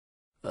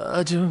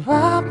A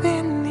drop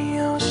in the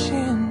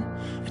ocean,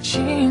 a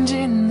change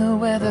in the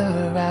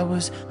weather. I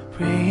was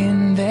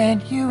praying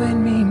that you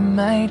and me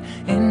might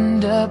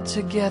end up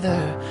together.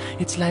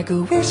 It's like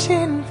a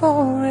wishing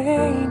for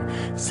rain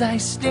as I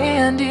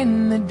stand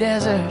in the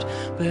desert,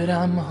 but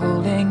I'm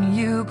holding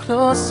you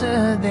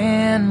closer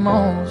than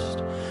most,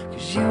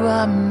 'cause you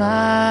are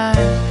my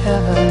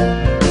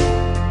heaven.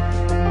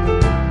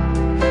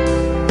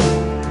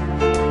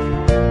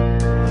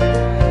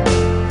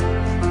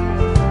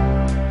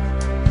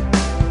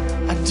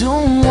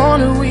 Don't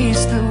wanna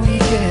waste the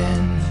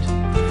weekend.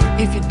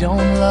 If you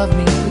don't love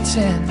me,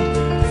 pretend.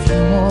 A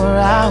few more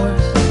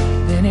hours,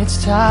 then it's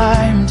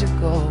time to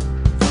go.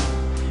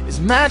 As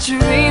my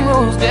train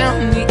rolls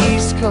down the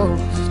East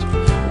Coast,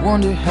 I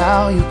wonder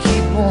how you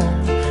keep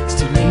warm. It's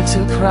too late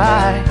to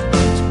cry,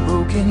 it's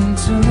broken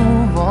to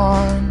move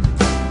on.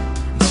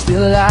 And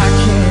still I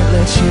can't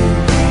let you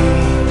be.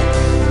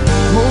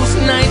 Most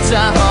nights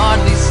I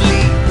hardly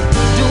sleep.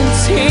 Don't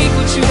take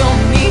what you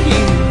don't need.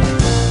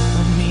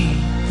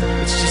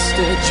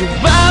 A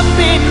drop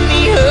in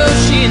the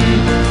ocean,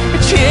 a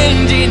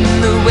change in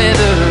the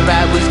weather.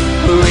 I was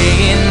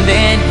praying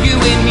that you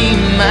and me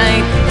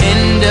might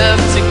end up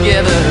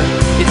together.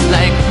 It's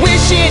like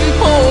wishing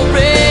for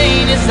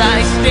rain as I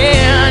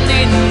stand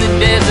in the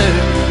desert,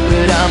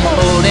 but I'm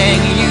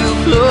holding you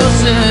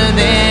closer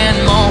than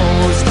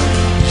most.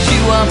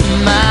 You are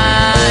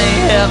my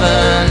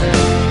heaven.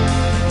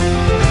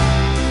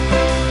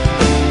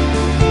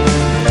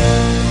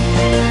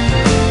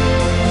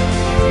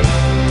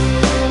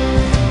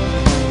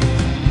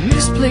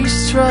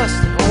 Misplaced trust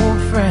in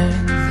old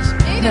friends,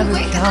 never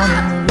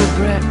counting the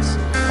regrets.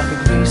 By the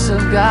grace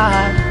of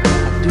God,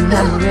 I do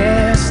not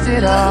rest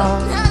at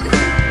all.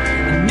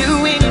 In New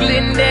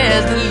England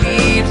as the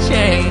leaves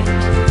change,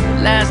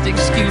 the last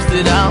excuse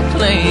that I'll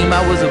claim,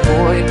 I was a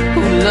boy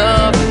who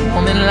loved a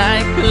woman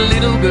like a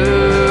little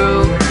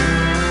girl.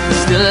 But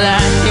still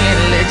I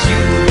can't let you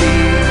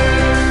leave.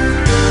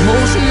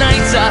 Most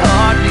nights I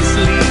hardly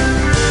sleep.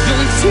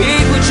 Don't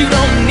take what you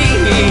don't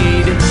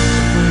need.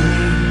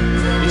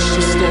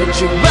 Just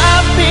a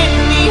drop in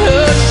the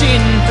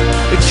ocean,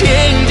 a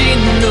change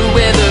in the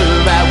weather.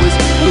 I was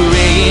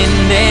praying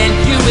that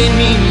you and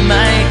me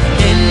might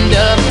end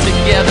up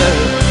together.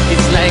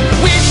 It's like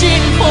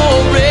wishing for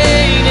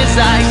rain as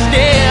I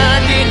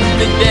stand in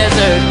the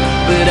desert,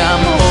 but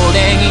I'm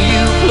holding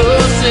you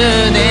closer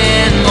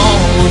than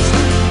most.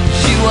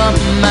 You are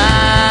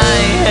my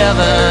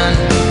heaven.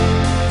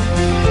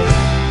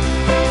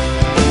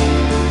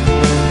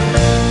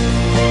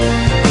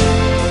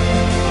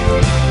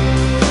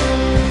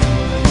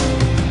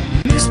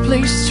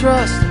 Misplaced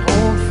trust in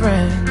old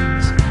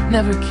friends,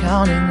 never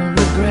counting the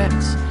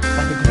regrets.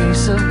 By the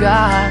grace of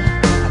God,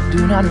 I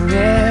do not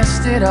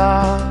rest at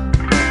all.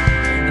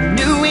 In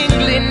New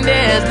England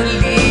as the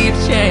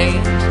leaves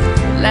change,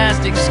 the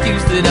last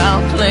excuse that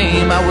I'll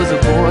claim, I was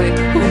a boy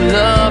who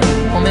loved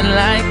a woman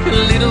like a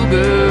little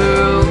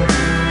girl.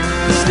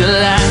 But still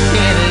I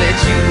can't let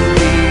you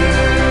leave.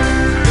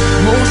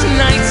 Most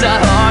nights I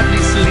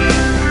hardly sleep.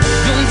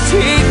 Don't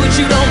take what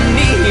you don't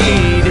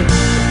need.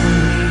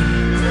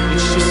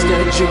 Just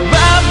a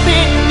drop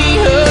in the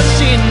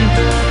ocean,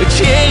 a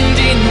change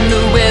in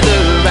the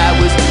weather. I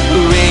was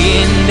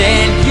praying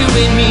that you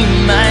and me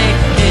might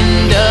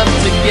end up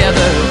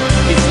together.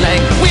 It's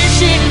like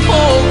wishing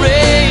for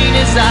rain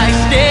as I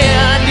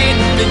stand in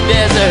the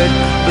desert,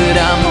 but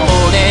I'm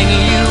holding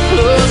you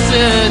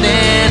closer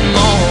than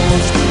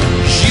most.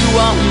 You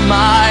are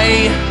my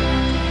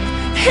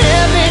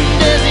heaven.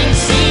 Doesn't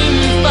seem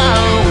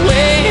far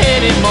away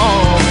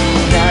anymore.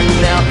 Not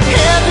now.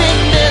 Heaven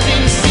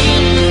doesn't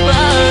seem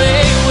far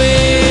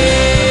away.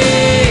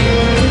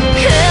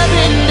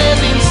 Heaven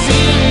doesn't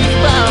seem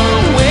far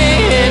away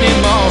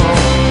anymore.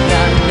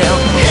 Not now.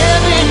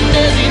 Heaven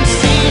doesn't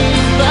seem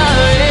far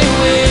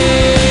away.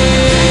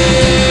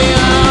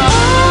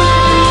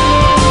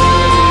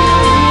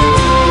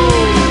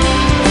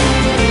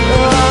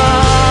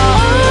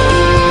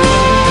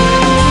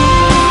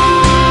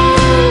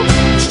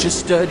 It's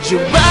just a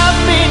drop